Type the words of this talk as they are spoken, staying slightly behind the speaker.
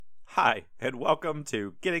Hi, and welcome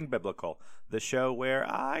to Getting Biblical, the show where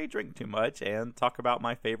I drink too much and talk about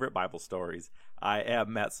my favorite Bible stories. I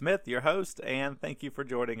am Matt Smith, your host, and thank you for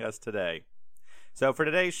joining us today. So for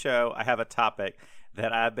today's show, I have a topic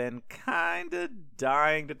that I've been kind of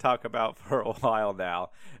dying to talk about for a while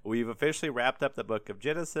now. We've officially wrapped up the book of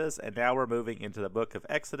Genesis, and now we're moving into the book of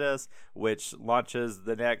Exodus, which launches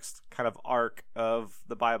the next kind of arc of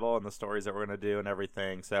the Bible and the stories that we're going to do and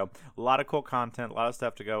everything. So a lot of cool content, a lot of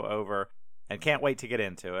stuff to go over, and can't wait to get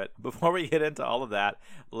into it. Before we get into all of that,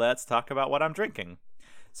 let's talk about what I'm drinking.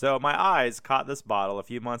 So my eyes caught this bottle a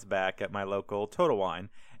few months back at my local Total Wine,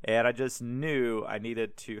 and I just knew I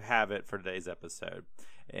needed to have it for today's episode.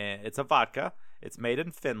 And it's a vodka. It's made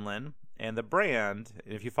in Finland, and the brand,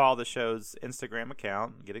 if you follow the show's Instagram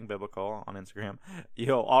account, Getting Biblical on Instagram,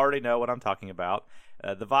 you'll already know what I'm talking about.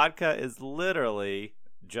 The vodka is literally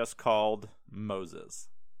just called Moses.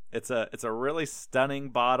 It's a really stunning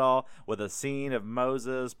bottle with a scene of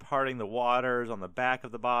Moses parting the waters on the back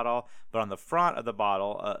of the bottle, but on the front of the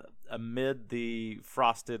bottle, amid the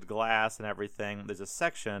frosted glass and everything, there's a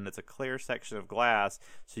section. It's a clear section of glass,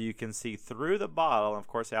 so you can see through the bottle. And of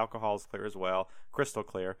course, the alcohol is clear as well, crystal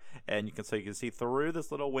clear, and you can see through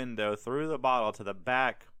this little window through the bottle to the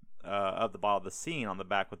back of the bottle, the scene on the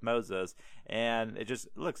back with Moses, and it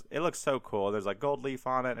looks so cool. There's like gold leaf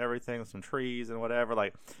on it and everything, some trees and whatever.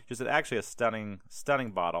 Like, just actually a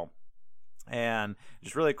stunning bottle, and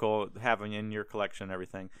just really cool having in your collection and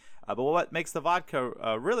everything. But what makes the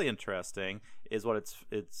vodka really interesting is what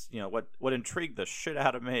it's what intrigued the shit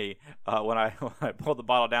out of me when I pulled the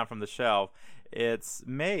bottle down from the shelf. It's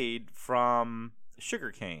made from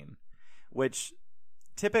sugarcane, which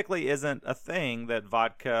typically isn't a thing that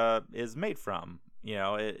vodka is made from. You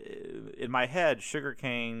know, in my head,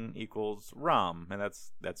 sugarcane equals rum, and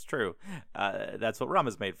that's true. That's what rum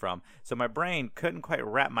is made from. So my brain couldn't quite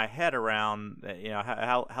wrap my head around,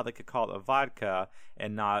 how they could call it a vodka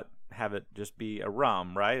and not have it just be a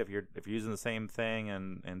rum, right? If you're using the same thing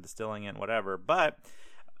and distilling it, and whatever. But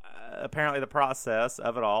apparently the process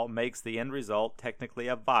of it all makes the end result technically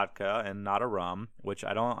a vodka and not a rum, which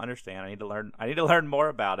I don't understand. I need to learn more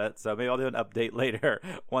about it. So maybe I'll do an update later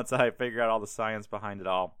once I figure out all the science behind it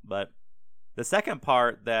all. But the second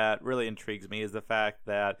part that really intrigues me is the fact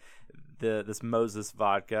that this Moses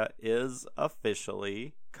vodka is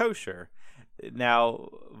officially kosher. Now,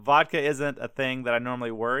 vodka isn't a thing that I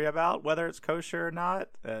normally worry about whether it's kosher or not.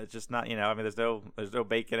 It's just not, I mean, there's no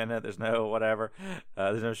bacon in it. There's no whatever.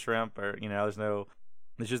 There's no shrimp, or there's no.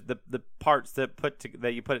 It's just the parts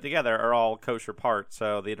that you put it together are all kosher parts.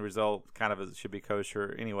 So the end result kind of should be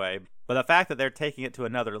kosher anyway. But the fact that they're taking it to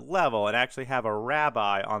another level and actually have a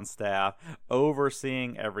rabbi on staff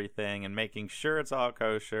overseeing everything and making sure it's all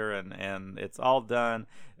kosher and it's all done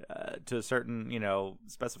to a certain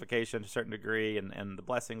specification, to a certain degree, and the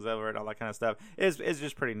blessings over it, all that kind of stuff is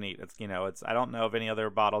just pretty neat. It's I don't know of any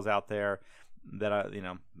other bottles out there that are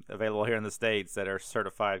available here in the States that are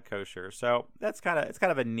certified kosher. So it's kind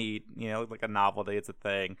of a neat, like a novelty. It's a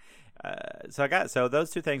thing. So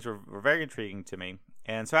those two things were very intriguing to me.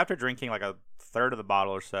 And so after drinking like a third of the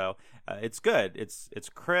bottle or so, it's good. It's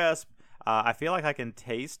crisp. I feel like I can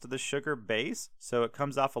taste the sugar base, so it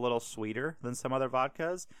comes off a little sweeter than some other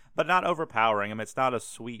vodkas, but not overpowering. I mean, it's not a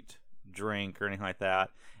sweet drink or anything like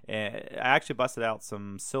that. And I actually busted out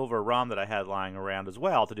some silver rum that I had lying around as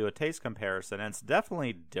well to do a taste comparison, and it's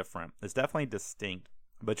definitely different. It's definitely distinct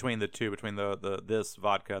between the two, between this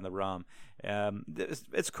vodka and the rum.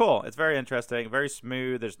 It's cool. It's very interesting, very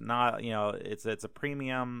smooth. There's not, it's a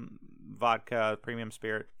premium vodka, premium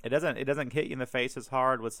spirit. It doesn't hit you in the face as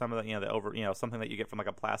hard with some of the something that you get from like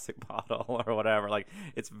a plastic bottle or whatever. Like,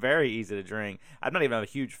 it's very easy to drink. I'm not even a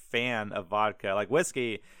huge fan of vodka. Like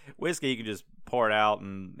whiskey you can just pour it out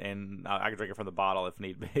and I can drink it from the bottle if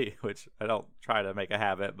need be, which I don't try to make a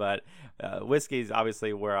habit. But whiskey is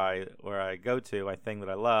obviously where I go to, my thing that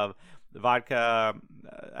I love. The vodka,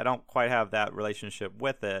 I don't quite have that relationship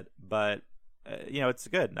with it, but it's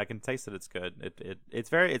good. I can taste that it's good.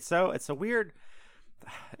 It's a weird.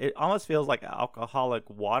 It almost feels like alcoholic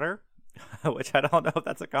water, which I don't know if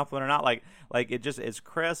that's a compliment or not. Like it's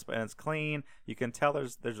crisp and it's clean. You can tell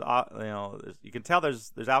there's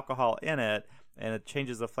alcohol in it, and it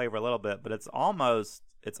changes the flavor a little bit. But it's almost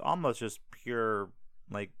just pure,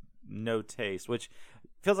 like, no taste, which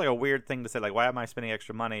feels like a weird thing to say. Like, why am I spending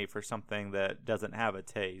extra money for something that doesn't have a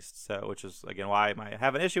taste? So, which is again why I might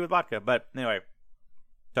have an issue with vodka. But anyway,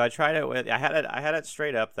 So I tried it with. I had it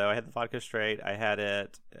straight up though. I had the vodka straight. I had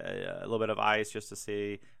it a little bit of ice just to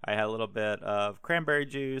see. I had a little bit of cranberry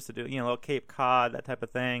juice to do, a little Cape Cod, that type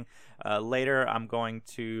of thing. Later, I'm going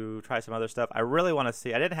to try some other stuff. I really want to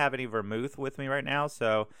see. I didn't have any vermouth with me right now,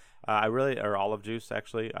 so or olive juice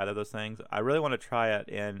actually, either of those things. I really want to try it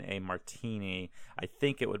in a martini. I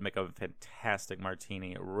think it would make a fantastic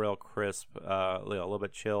martini, real crisp, a little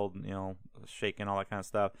bit chilled, shaken, all that kind of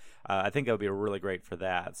stuff. I think it would be really great for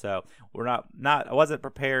that. So we're not. I wasn't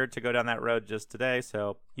prepared to go down that road just today.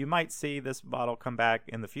 So you might see this bottle come back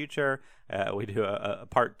in the future. We do a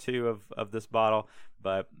part 2 of this bottle,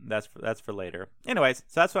 but that's for later. Anyways,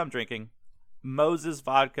 so that's what I'm drinking. Moses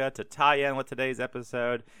vodka to tie in with today's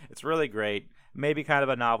episode. It's really great. Maybe kind of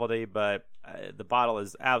a novelty, but the bottle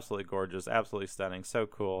is absolutely gorgeous, absolutely stunning, so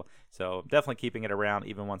cool. So definitely keeping it around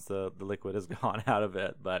even once the liquid is gone out of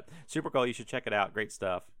it. But super cool. You should check it out. Great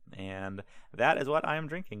stuff. And that is what I am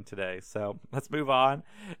drinking today. So let's move on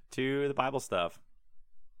to the Bible stuff.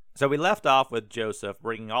 So we left off with Joseph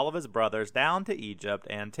bringing all of his brothers down to Egypt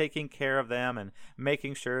and taking care of them and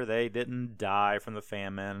making sure they didn't die from the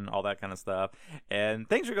famine and all that kind of stuff. And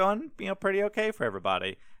things are going, pretty okay for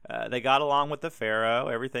everybody. They got along with the Pharaoh.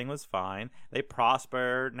 Everything was fine. They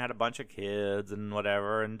prospered and had a bunch of kids and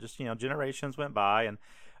whatever. And just, generations went by. And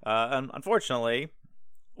unfortunately,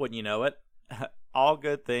 wouldn't you know it, all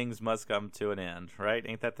good things must come to an end, right?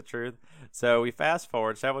 Ain't that the truth? So we fast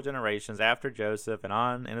forward several generations after Joseph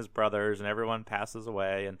and his brothers and everyone passes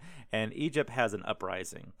away, and Egypt has an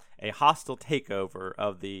uprising, a hostile takeover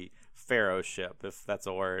of the pharaohship, if that's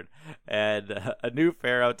a word. And a new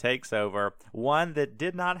pharaoh takes over, one that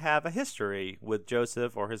did not have a history with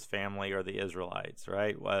Joseph or his family or the Israelites,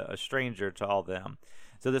 right? A stranger to all them.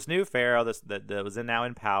 So this new pharaoh that was now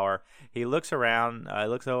in power, he looks around,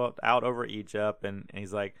 looks out over Egypt, and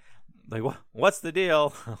he's like, what's the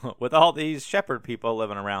deal with all these shepherd people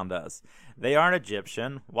living around us? They aren't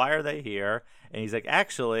Egyptian. Why are they here? And he's like,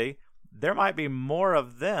 actually, there might be more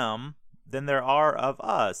of them than there are of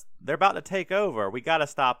us. They're about to take over. We got to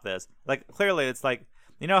stop this. Like, clearly, it's like,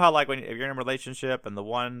 how like if you're in a relationship and the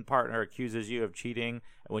one partner accuses you of cheating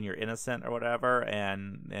when you're innocent or whatever,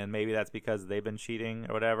 and maybe that's because they've been cheating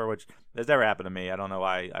or whatever, which has never happened to me. I don't know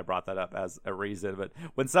why I brought that up as a reason, but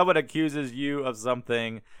when someone accuses you of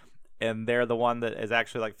something and they're the one that is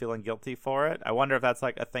actually like feeling guilty for it, I wonder if that's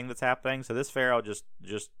like a thing that's happening. So this pharaoh just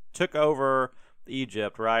took over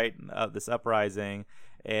Egypt, right? This uprising.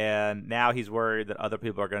 And now he's worried that other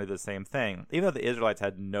people are going to do the same thing. Even though the Israelites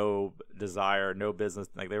had no desire, no business,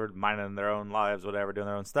 like they were minding their own lives, whatever, doing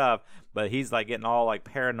their own stuff. But he's like getting all like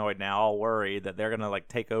paranoid now, all worried that they're going to like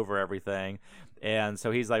take over everything. And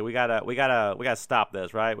so he's like, we gotta stop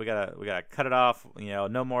this, right? We gotta cut it off.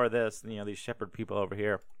 No more of this. These shepherd people over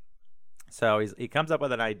here. So he comes up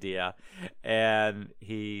with an idea, and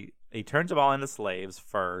he turns them all into slaves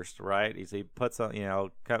first, right? He puts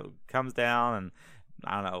comes down and,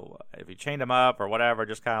 I don't know if he chained him up or whatever,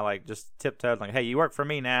 just kind of like just tiptoed like, hey, you work for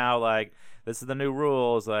me now. Like, this is the new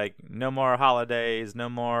rules. Like, no more holidays, no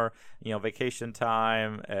more, vacation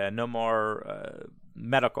time, and no more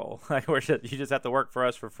medical. Like, you just have to work for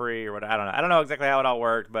us for free or what. I don't know. I don't know exactly how it all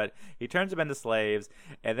worked, but he turns them into slaves,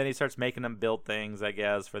 and then he starts making them build things, I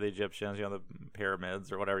guess, for the Egyptians, the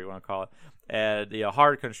pyramids or whatever you want to call it, and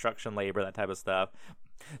hard construction labor, that type of stuff.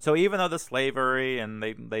 So even though the slavery and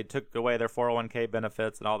they took away their 401k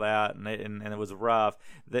benefits and all that, and it was rough,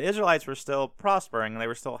 the Israelites were still prospering, and they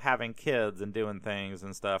were still having kids and doing things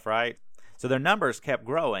and stuff, right? So their numbers kept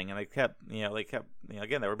growing, and they kept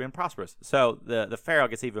again, they were being prosperous. So the Pharaoh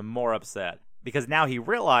gets even more upset because now he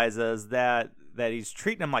realizes that he's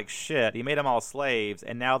treating them like shit. He made them all slaves,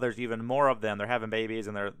 and now there's even more of them. They're having babies,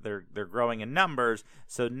 and they're growing in numbers.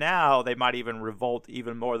 So now they might even revolt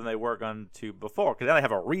even more than they were going to before, because now they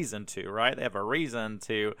have a reason to, right? They have a reason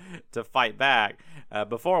to fight back.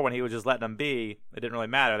 Before, when he was just letting them be, it didn't really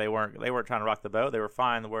matter. They weren't trying to rock the boat. They were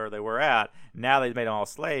fine where they were at. Now they made them all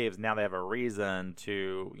slaves. Now they have a reason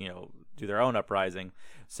to do their own uprising.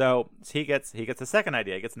 So he gets a second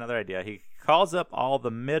idea. He gets another idea. He calls up all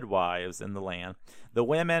the midwives in the land, the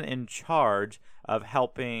women in charge of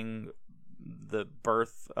helping the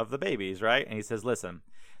birth of the babies, right? And he says, listen,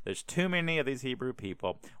 there's too many of these Hebrew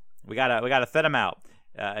people. We gotta thin them out.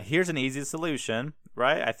 Here's an easy solution,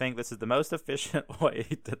 right? I think this is the most efficient way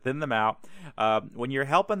to thin them out. When you're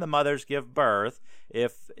helping the mothers give birth,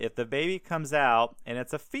 if the baby comes out and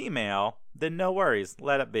it's a female, then no worries,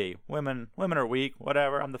 let it be. Women are weak,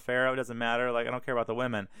 whatever. I'm the Pharaoh, it doesn't matter. Like, I don't care about the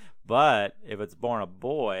women. But if it's born a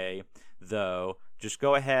boy, though, just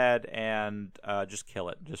go ahead and just kill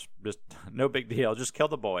it. Just no big deal. Just kill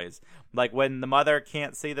the boys. Like when the mother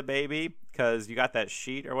can't see the baby because you got that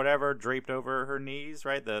sheet or whatever draped over her knees,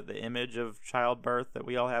 right? The image of childbirth that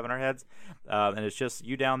we all have in our heads, and it's just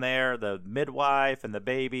you down there, the midwife and the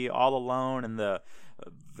baby, all alone in the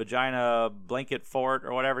vagina blanket fort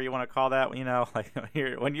or whatever you want to call that. You know, like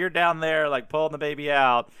when you're down there, like pulling the baby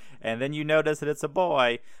out, and then you notice that it's a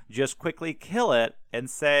boy, just quickly kill it and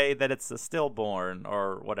say that it's a stillborn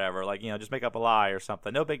or whatever. Like, you know, just make up a lie or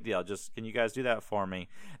something. No big deal. Just, can you guys do that for me?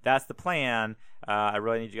 That's the plan. I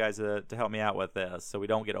really need you guys to help me out with this, so we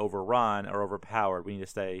don't get overrun or overpowered. We need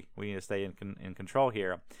to stay in control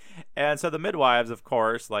here. And so the midwives, of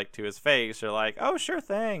course, like to his face, are like, "Oh, sure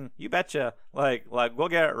thing, you betcha. Like we'll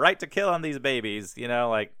get right to killing these babies. You know,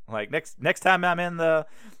 like next time I'm in the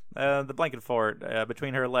blanket fort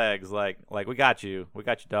between her legs, like we got you,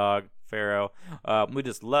 dog, Pharaoh. We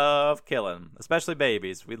just love killing, especially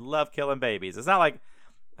babies. We love killing babies. It's not like."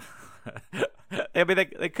 I mean,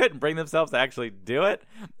 they couldn't bring themselves to actually do it.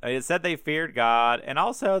 I mean, it said they feared God, and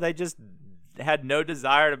also they just had no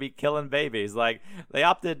desire to be killing babies. Like, they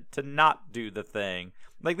opted to not do the thing.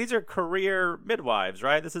 Like, these are career midwives,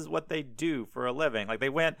 right? This is what they do for a living. Like, they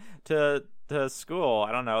went to school.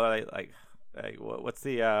 I don't know. What's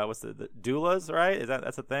the doulas, right?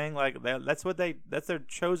 That's a thing? Like, that's their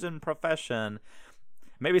chosen profession.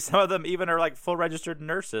 Maybe some of them even are like full registered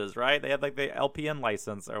nurses, right? They have like the LPN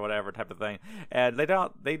license or whatever type of thing, and they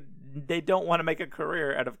don't want to make a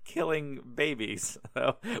career out of killing babies,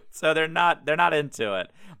 so they're not into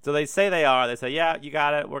it. So they say they are. They say, yeah, you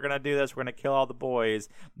got it. We're gonna do this. We're gonna kill all the boys,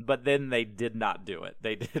 but then they did not do it.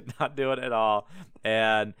 They did not do it at all,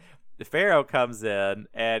 and Pharaoh comes in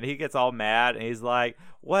and he gets all mad and he's like,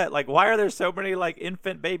 what? Like, why are there so many like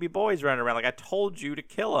infant baby boys running around? Like, I told you to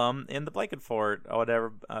kill them in the blanket fort or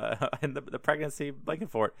whatever, in the pregnancy blanket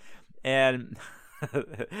fort. And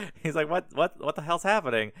he's like, what the hell's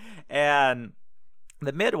happening? And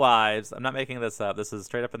the midwives, I'm not making this up, this is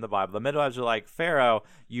straight up in the Bible. The midwives are like, Pharaoh,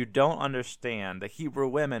 you don't understand. The Hebrew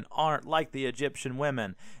women aren't like the Egyptian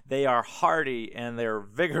women. They are hardy and they're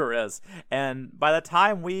vigorous. And by the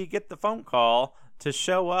time we get the phone call to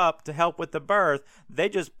show up to help with the birth, they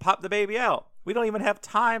just pop the baby out. We don't even have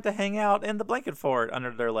time to hang out in the blanket fort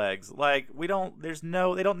under their legs. Like, they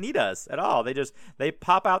don't need us at all. They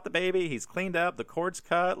pop out the baby. He's cleaned up. The cord's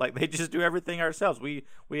cut. Like, they just do everything ourselves.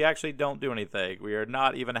 We actually don't do anything. We are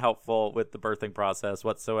not even helpful with the birthing process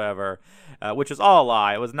whatsoever, which is all a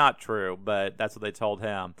lie. It was not true, but that's what they told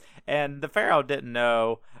him. And the Pharaoh didn't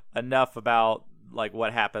know enough about like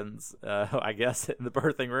what happens, I guess, in the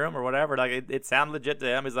birthing room or whatever. Like, it sounded legit to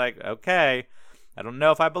him. He's like, okay, I don't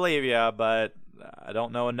know if I believe you, but I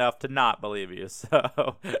don't know enough to not believe you.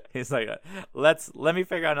 So he's like, let me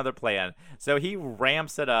figure out another plan. So he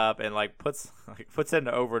ramps it up and like puts it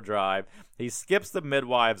into overdrive. He skips the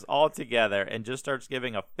midwives altogether and just starts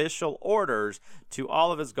giving official orders to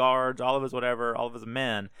all of his guards, all of his whatever, all of his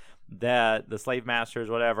men, that the slave masters,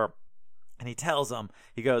 whatever. And he tells them,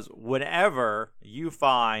 he goes, whenever you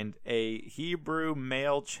find a Hebrew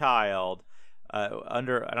male child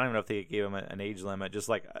under, I don't even know if they gave him an age limit, just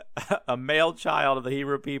like a male child of the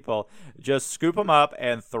Hebrew people, just scoop them up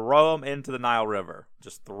and throw them into the Nile River.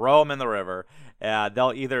 Just throw them in the river.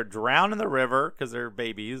 They'll either drown in the river because they're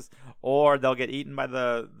babies, or they'll get eaten by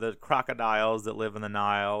the crocodiles that live in the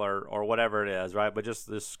Nile or whatever it is, right? But just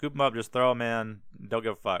scoop them up, just throw them in, don't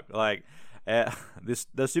give a fuck. Like,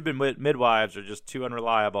 the stupid midwives are just too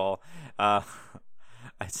unreliable.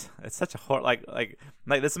 It's such a horror. Like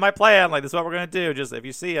this is my plan. Like, this is what we're gonna do. Just if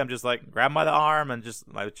you see him, just like grab him by the arm and just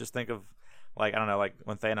think of, like, I don't know, like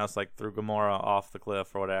when Thanos like threw Gamora off the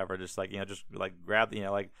cliff or whatever. Just like, just like grab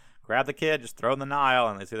the kid, just throw in the Nile,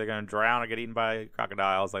 and it's either gonna drown or get eaten by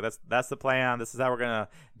crocodiles. Like that's the plan. This is how we're gonna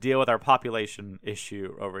deal with our population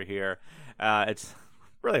issue over here. It's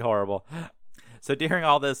really horrible. So during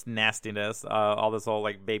all this nastiness, all this whole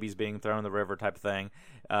like babies being thrown in the river type of thing,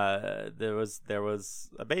 there was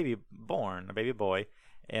a baby born, a baby boy,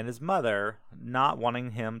 and his mother, not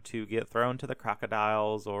wanting him to get thrown to the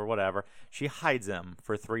crocodiles or whatever, she hides him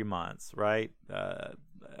for 3 months, right?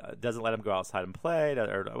 Doesn't let him go outside and play.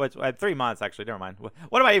 Or 3 months, actually. Never mind.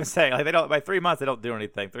 What am I even saying? Like, they don't. By 3 months, they don't do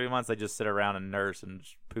anything. 3 months, they just sit around and nurse and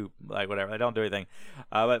poop, like whatever. They don't do anything.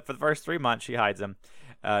 But for the first 3 months, she hides him.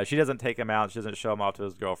 She doesn't take him out. She doesn't show him off to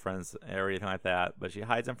his girlfriends or anything like that. But she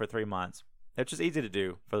hides him for 3 months. It's just easy to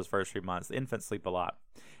do for those first 3 months. The infants sleep a lot.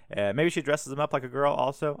 Maybe she dresses him up like a girl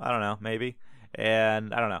also. I don't know. Maybe.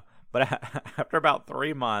 And I don't know. But after about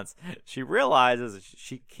 3 months, she realizes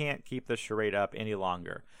she can't keep the charade up any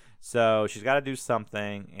longer. So she's got to do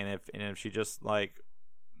something, and if she just like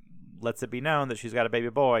lets it be known that she's got a baby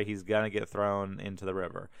boy, he's gonna get thrown into the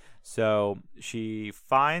river. So she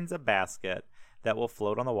finds a basket that will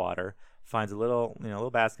float on the water, finds a little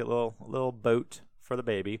basket, little boat for the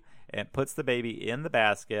baby, and puts the baby in the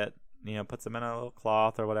basket, puts him in a little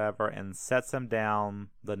cloth or whatever, and sets him down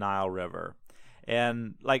the Nile River.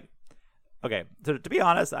 And like, okay, to be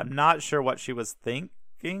honest, I'm not sure what she was thinking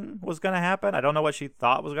was going to happen. I don't know what she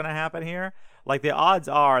thought was going to happen here. Like, the odds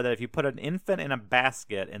are that if you put an infant in a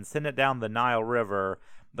basket and send it down the Nile River,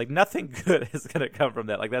 like, nothing good is going to come from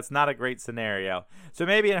that. Like, that's not a great scenario. So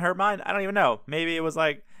maybe in her mind, I don't even know. Maybe it was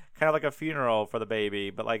like kind of like a funeral for the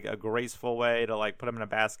baby, but like a graceful way to like put him in a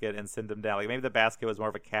basket and send him down. Like, maybe the basket was more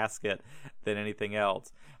of a casket than anything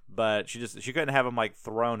else. But she couldn't have him like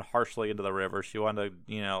thrown harshly into the river. She wanted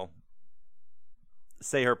to,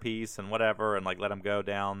 say her piece and whatever, and like let him go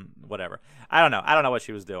down, whatever. I don't know what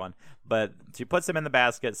she was doing, but she puts him in the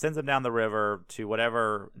basket, sends him down the river to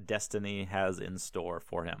whatever destiny has in store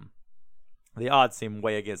for him. The odds seem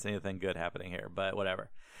way against anything good happening here, but whatever.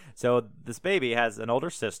 So this baby has an older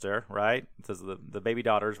sister, right? Because the baby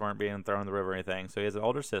daughters weren't being thrown in the river or anything. So he has an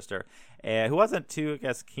older sister, who wasn't too, I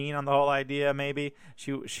guess, keen on the whole idea. Maybe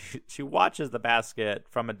she watches the basket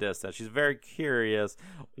from a distance. She's very curious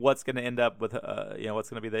what's going to end up with, what's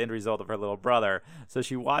going to be the end result of her little brother. So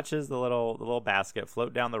she watches the little basket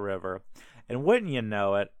float down the river, and wouldn't you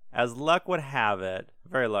know it, as luck would have it,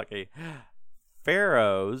 very lucky,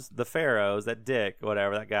 the pharaohs, that Dick,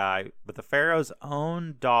 whatever, that guy, but the pharaoh's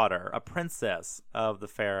own daughter, a princess of the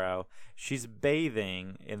pharaoh, she's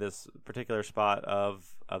bathing in this particular spot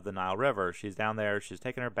of the Nile River. She's down there, she's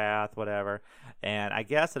taking her bath, whatever, and I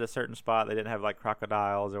guess at a certain spot they didn't have like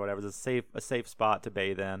crocodiles or whatever. It's a safe spot to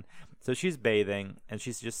bathe in. So she's bathing, and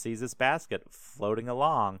she just sees this basket floating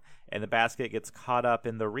along, and the basket gets caught up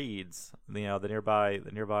in the reeds, the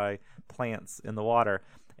nearby plants in the water.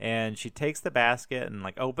 And she takes the basket and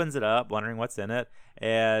like opens it up, wondering what's in it.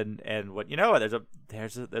 And what there's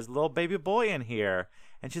a little baby boy in here.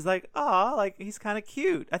 And she's like, "Oh, like he's kind of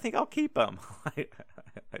cute. I think I'll keep him."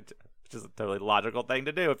 Which is a totally logical thing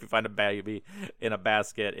to do if you find a baby in a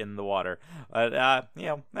basket in the water. But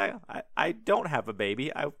I don't have a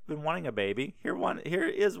baby. I've been wanting a baby. Here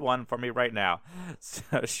is one for me right now.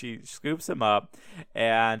 So she scoops him up,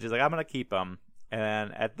 and she's like, "I'm gonna keep him."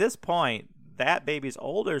 And at this point, that baby's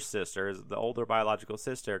older sister, the older biological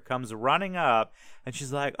sister, comes running up, and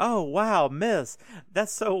she's like, "Oh, wow, miss,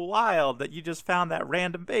 that's so wild that you just found that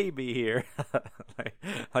random baby here."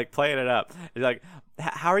 like playing it up. She's like,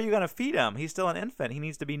 "How are you going to feed him? He's still an infant. He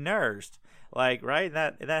needs to be nursed." Like, right?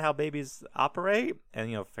 Isn't that how babies operate?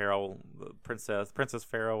 And, Pharaoh, Princess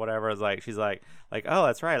Pharaoh, whatever, is like, she's like, "Oh,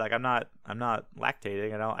 that's right. Like, I'm not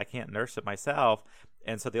lactating. I can't nurse it myself."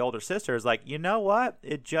 And so the older sister is like, "You know what?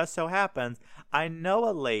 It just so happens I know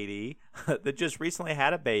a lady that just recently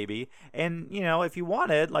had a baby, and if you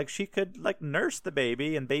wanted, like, she could like nurse the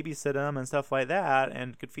baby and babysit him and stuff like that,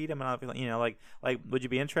 and could feed him, and like would you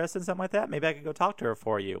be interested in something like that? Maybe I could go talk to her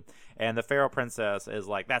for you." And the Pharaoh princess is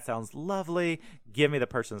like, "That sounds lovely. Give me the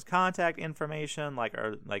person's contact information, or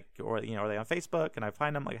are they on Facebook? Can I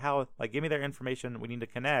find them? Like, how? Like, give me their information. We need to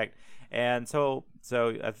connect." And so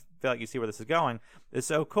I feel like you see where this is going. It's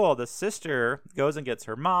so cool. The sister goes and gets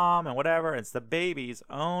her mom and whatever. It's the baby's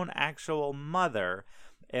own actual mother.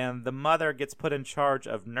 And the mother gets put in charge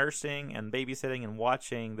of nursing and babysitting and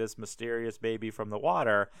watching this mysterious baby from the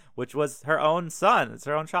water, which was her own son. It's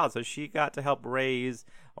her own child. So she got to help raise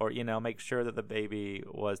or, make sure that the baby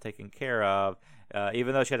was taken care of,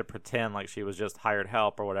 even though she had to pretend like she was just hired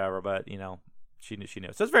help or whatever. But, she knew.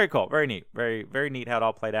 So it's very cool. Very neat. Very, very neat how it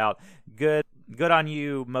all played out. Good on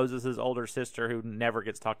you, Moses' older sister, who never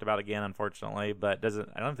gets talked about again, unfortunately, but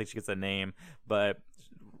I don't think she gets a name, but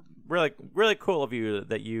really, really cool of you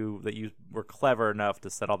that you were clever enough to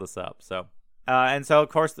set all this up. So, and so of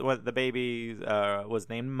course the baby was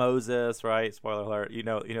named Moses, right? Spoiler alert, you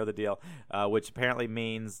know the deal, which apparently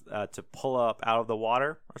means to pull up out of the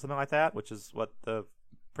water or something like that, which is what the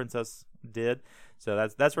princess did. So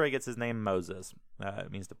that's where he gets his name, Moses.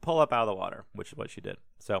 It means to pull up out of the water, which is what she did.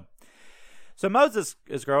 So Moses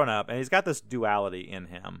is growing up, and he's got this duality in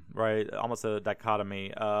him, right? Almost a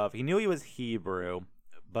dichotomy of, he knew he was Hebrew,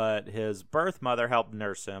 but his birth mother helped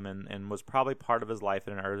nurse him and was probably part of his life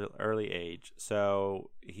at an early age.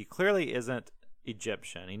 So he clearly isn't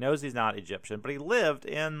Egyptian. He knows he's not Egyptian, but he lived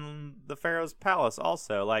in the Pharaoh's palace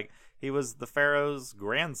also. Like, he was the Pharaoh's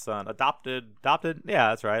grandson, adopted. Yeah,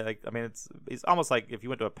 that's right. Like, I mean, it's almost like if you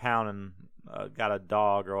went to a pound and got a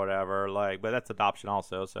dog or whatever. Like, but that's adoption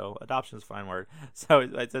also. So adoption is a fine word. So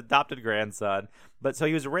it's adopted grandson. But so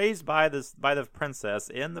he was raised by the princess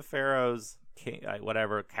in the Pharaoh's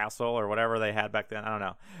whatever castle or whatever they had back then. I don't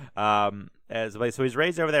know. So he's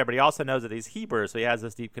raised over there, but he also knows that he's Hebrew, so he has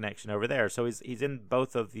this deep connection over there. So he's in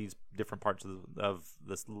both of these different parts of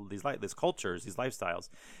these cultures, these lifestyles.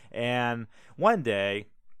 And one day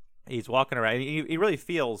he's walking around. He really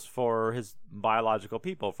feels for his biological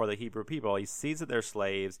people, for the Hebrew people. He sees that they're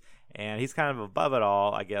slaves, and he's kind of above it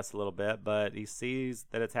all, I guess, a little bit. But he sees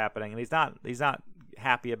that it's happening, and he's not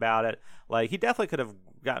happy about it. Like, he definitely could have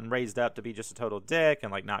gotten raised up to be just a total dick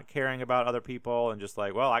and like not caring about other people and just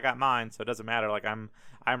like, well, I got mine, so it doesn't matter. Like, I'm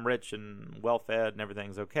rich and well fed and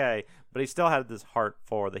everything's okay. But he still had this heart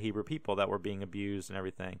for the Hebrew people that were being abused and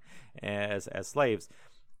everything as slaves.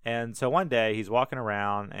 And so one day he's walking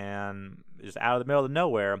around, and just out of the middle of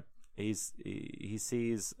nowhere, he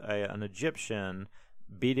sees an Egyptian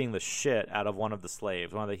beating the shit out of one of the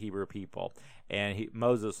slaves, one of the Hebrew people. And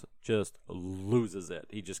Moses just loses it.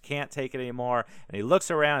 He just can't take it anymore. And he looks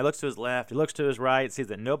around, he looks to his left, he looks to his right, sees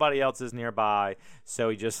that nobody else is nearby. So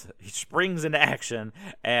he springs into action,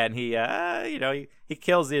 and he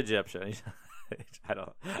kills the Egyptian. I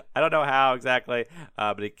don't know how exactly,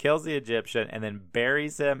 but he kills the Egyptian and then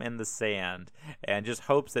buries him in the sand and just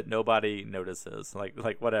hopes that nobody notices.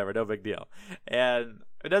 Like whatever, no big deal. And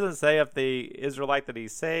it doesn't say if the Israelite that he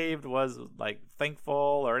saved was like thankful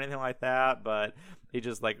or anything like that, but he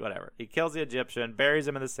just like whatever. He kills the Egyptian, buries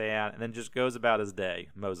him in the sand, and then just goes about his day.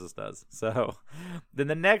 Moses does. So then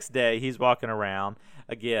the next day he's walking around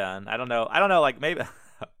again. I don't know. Like, maybe.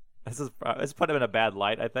 This put him in a bad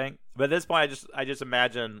light, I think. But at this point, I just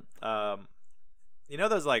imagine,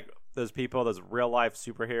 those people, those real life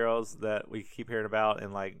superheroes that we keep hearing about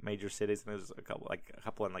in like major cities. And there's a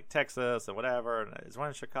couple in like Texas and whatever. And there's one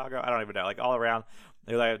in Chicago. I don't even know. Like, all around,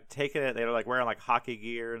 they're like taking it. They're like wearing like hockey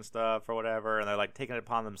gear and stuff or whatever, and they're like taking it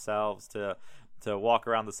upon themselves to walk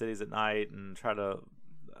around the cities at night and try to,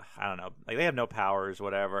 I don't know, like they have no powers,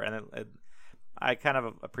 whatever, and I kind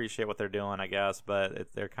of appreciate what they're doing, I guess, but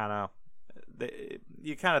they're kind of,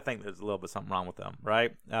 you kind of think there's a little bit something wrong with them,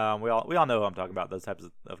 right? We all know who I'm talking about, those types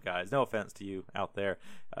of guys. No offense to you out there.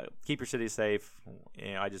 Keep your city safe.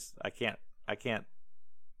 I can't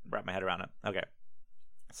wrap my head around it. Okay.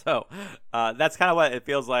 So that's kind of what it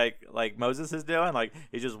feels like Moses is doing. Like,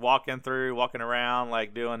 he's just walking around,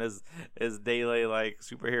 like doing his daily like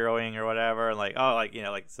superheroing or whatever. And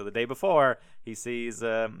like, so the day before he sees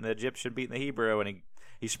the Egyptian beating the Hebrew, and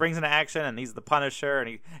he springs into action, and he's the Punisher,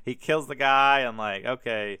 and he kills the guy, and like,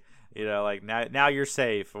 okay, like now you're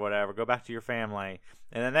safe or whatever. Go back to your family.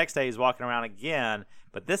 And the next day he's walking around again,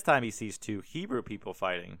 but this time he sees two Hebrew people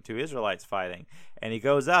fighting, two Israelites fighting. And he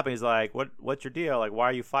goes up and he's like, what's your deal? Like, why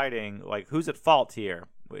are you fighting? Like, who's at fault here?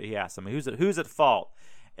 He asks them, who's at fault?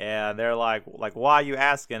 And they're like, why are you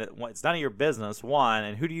asking? It's none of your business, one.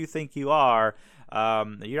 And who do you think you are?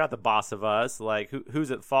 You're not the boss of us. Like,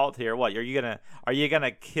 who's at fault here? What, are you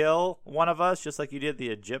gonna kill one of us just like you did the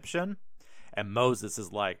Egyptian? And Moses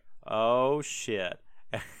is like, oh shit.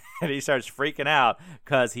 And he starts freaking out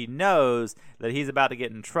because he knows that he's about to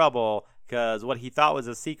get in trouble, because what he thought was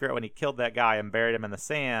a secret when he killed that guy and buried him in the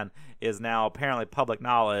sand is now apparently public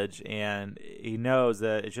knowledge, and he knows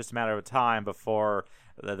that it's just a matter of time before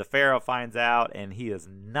the Pharaoh finds out, and he is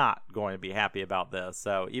not going to be happy about this.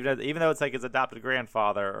 So even though it's like his adopted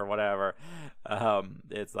grandfather or whatever,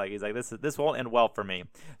 it's like he's like, this won't end well for me.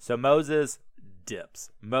 So Moses dips.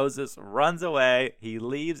 Moses runs away. He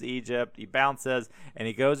leaves Egypt. He bounces, and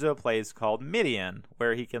he goes to a place called Midian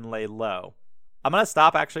where he can lay low. I'm going to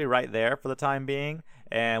stop actually right there for the time being,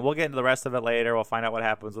 and we'll get into the rest of it later. We'll find out what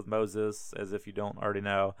happens with Moses, as if you don't already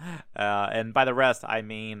know. And by the rest, I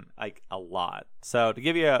mean like a lot. So to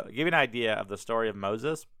give you an idea of the story of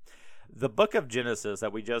Moses, the book of Genesis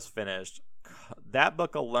that we just finished, that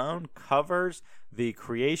book alone covers the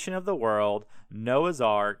creation of the world, Noah's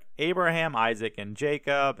Ark, Abraham, Isaac, and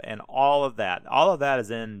Jacob, and all of that. All of that is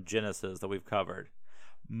in Genesis that we've covered.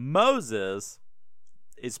 Moses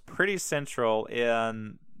is pretty central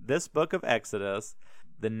in this book of Exodus,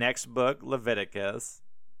 the next book Leviticus,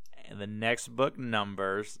 and the next book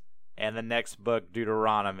Numbers, and the next book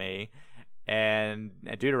Deuteronomy. And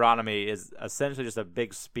Deuteronomy is essentially just a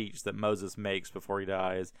big speech that Moses makes before he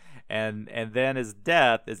dies. And then his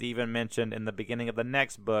death is even mentioned in the beginning of the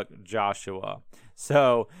next book, Joshua.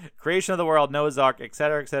 So creation of the world, Noah's Ark,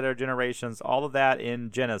 etc., generations, all of that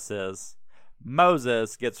in Genesis.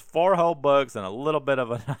 Moses gets 4 whole books and a little bit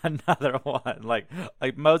of another one. Like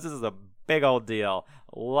Moses is a big old deal.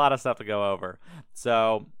 A lot of stuff to go over.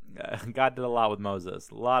 So God did a lot with Moses.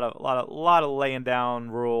 A lot of laying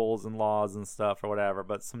down rules and laws and stuff or whatever,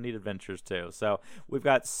 but some neat adventures too. So we've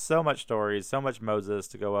got so much stories, so much Moses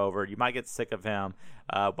to go over. You might get sick of him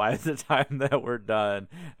by the time that we're done.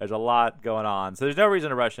 There's a lot going on, so there's no reason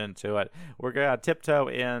to rush into it. We're gonna tiptoe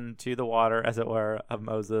into the water, as it were, of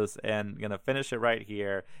Moses, and gonna finish it right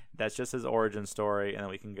here. That's just his origin story, and then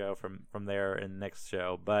we can go from there in the next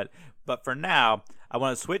show. But for now, I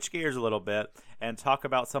want to switch gears a little bit and talk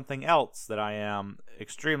about something else that I am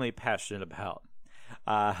extremely passionate about.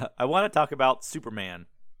 I want to talk about Superman.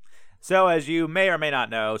 So, as you may or may not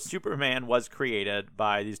know, Superman was created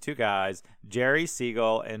by these two guys, Jerry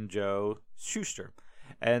Siegel and Joe Shuster.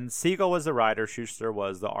 And Siegel was the writer, Shuster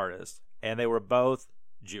was the artist, and they were both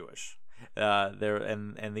Jewish. And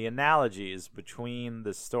the analogies between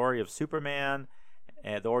the story of Superman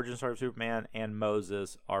and the origin story of Superman and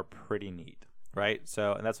Moses are pretty neat, right?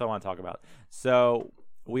 So, and that's what I want to talk about. So,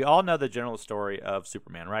 we all know the general story of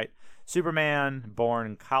Superman, right? Superman,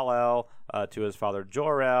 born Kal-El to his father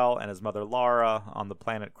Jor-El and his mother Lara on the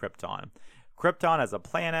planet Krypton. Krypton as a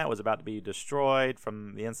planet was about to be destroyed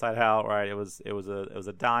from the inside out, right? It was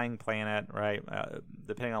a dying planet, right?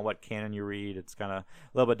 Depending on what canon you read, it's kind of a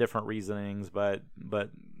little bit different reasonings, but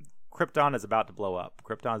Krypton is about to blow up.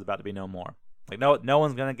 Krypton is about to be no more. Like no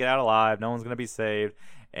one's gonna get out alive. No one's gonna be saved,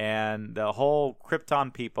 and the whole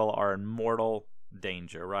Krypton people are in mortal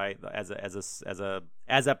danger, right? As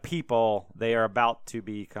a people, they are about to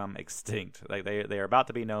become extinct. Like they are about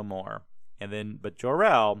to be no more. But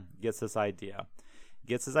Jor-El gets this idea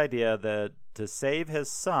that to save his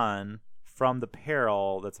son from the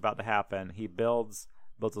peril that's about to happen, he builds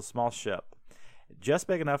a small ship, just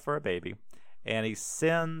big enough for a baby, and he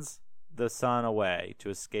sends the son away to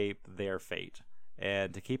escape their fate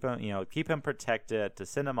and to keep him protected, to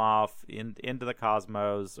send him off into the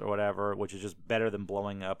cosmos or whatever, which is just better than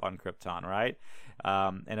blowing up on Krypton, right?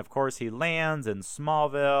 And of course, he lands in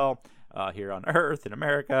Smallville. Here on Earth in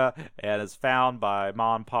America, and is found by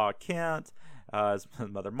Mom and Pa Kent, his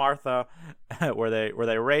mother Martha, where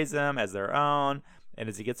they raise him as their own. And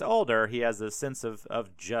as he gets older, he has this sense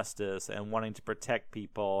of justice and wanting to protect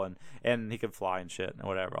people, and he can fly and shit and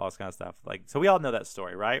whatever, all this kind of stuff. Like, so we all know that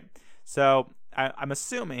story, right? So I'm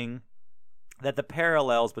assuming that the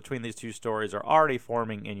parallels between these two stories are already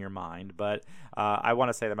forming in your mind, but I want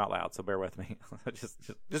to say them out loud, so bear with me.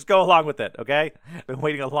 just go along with it, okay? I've been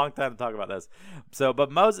waiting a long time to talk about this.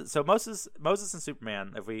 But Moses and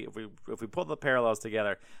Superman, if we pull the parallels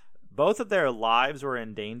together, both of their lives were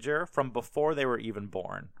in danger from before they were even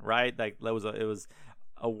born, right? Like it was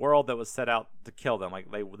a world that was set out to kill them.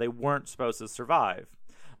 Like they weren't supposed to survive.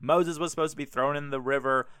 Moses was supposed to be thrown in the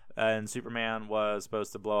river, and Superman was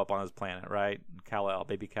supposed to blow up on his planet, right? Kal-El,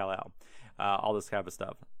 baby Kal-El, all this kind of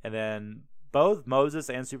stuff. And then both Moses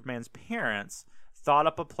and Superman's parents thought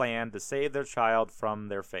up a plan to save their child from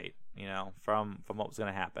their fate, from what was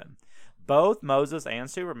going to happen. Both Moses and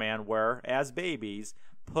Superman were, as babies,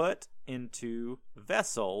 put into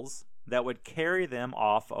vessels that would carry them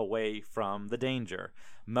off away from the danger.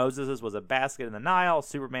 Moses was a basket in the Nile.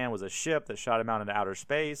 Superman was a ship that shot him out into outer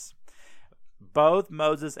space. Both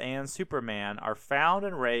Moses and Superman are found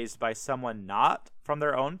and raised by someone not from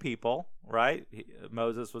their own people, right?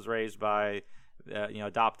 Moses was raised by,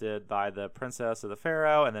 adopted by the princess of the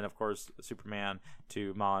Pharaoh, and then, of course, Superman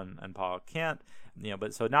to Mon and Pa Kent,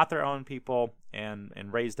 but so not their own people and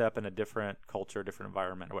raised up in a different culture, different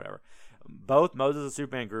environment, or whatever. Both Moses and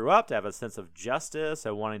Superman grew up to have a sense of justice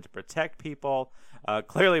and wanting to protect people.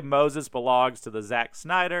 Clearly, Moses belongs to the Zack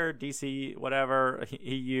Snyder, DC, whatever,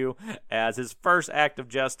 EU, as his first act of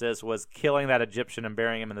justice was killing that Egyptian and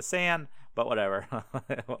burying him in the sand, but whatever.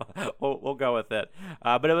 we'll go with it.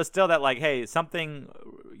 But it was still that, like, hey,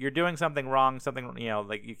 you're doing something wrong,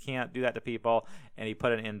 like you can't do that to people, and he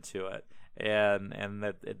put an end to it.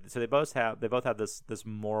 So they both have this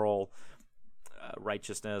moral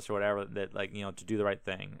righteousness or whatever, that to do the right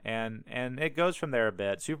thing, and it goes from there a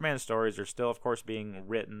bit. Superman's stories are still, of course, being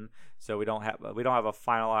written, so we don't have a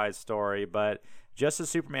finalized story. But just as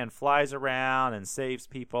Superman flies around and saves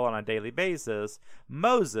people on a daily basis,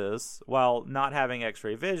 Moses, while not having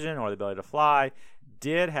X-ray vision or the ability to fly,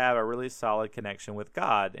 did have a really solid connection with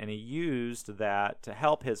God, and he used that to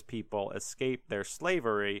help his people escape their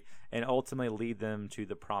slavery and ultimately lead them to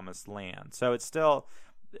the promised land. So it's still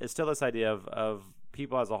this idea of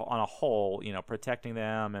people on a whole, protecting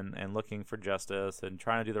them and looking for justice and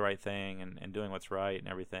trying to do the right thing and doing what's right and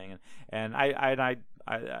everything. And I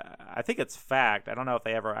think it's fact. I don't know if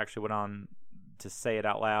they ever actually went on say it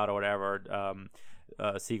out loud or whatever,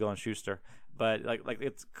 Siegel and Schuster. But like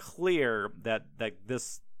it's clear that the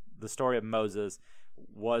story of Moses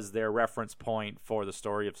was their reference point for the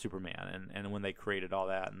story of Superman, and when they created all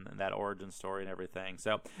that and that origin story and everything.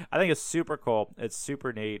 So I think it's super cool. It's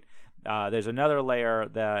super neat. There's another layer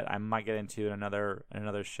that I might get into in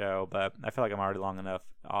another show, but I feel like I'm already long enough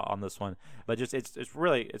on this one. But just it's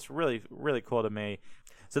really cool to me.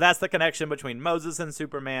 So that's the connection between Moses and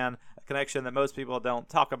Superman, a connection that most people don't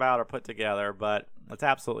talk about or put together, but it's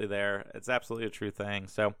absolutely there. It's absolutely a true thing.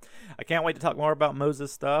 So I can't wait to talk more about Moses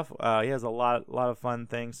stuff. He has a lot of fun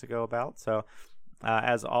things to go about. So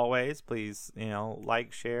as always, please,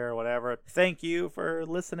 like, share, whatever. Thank you for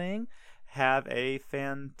listening. Have a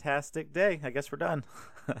fantastic day. I guess we're done.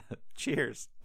 Cheers.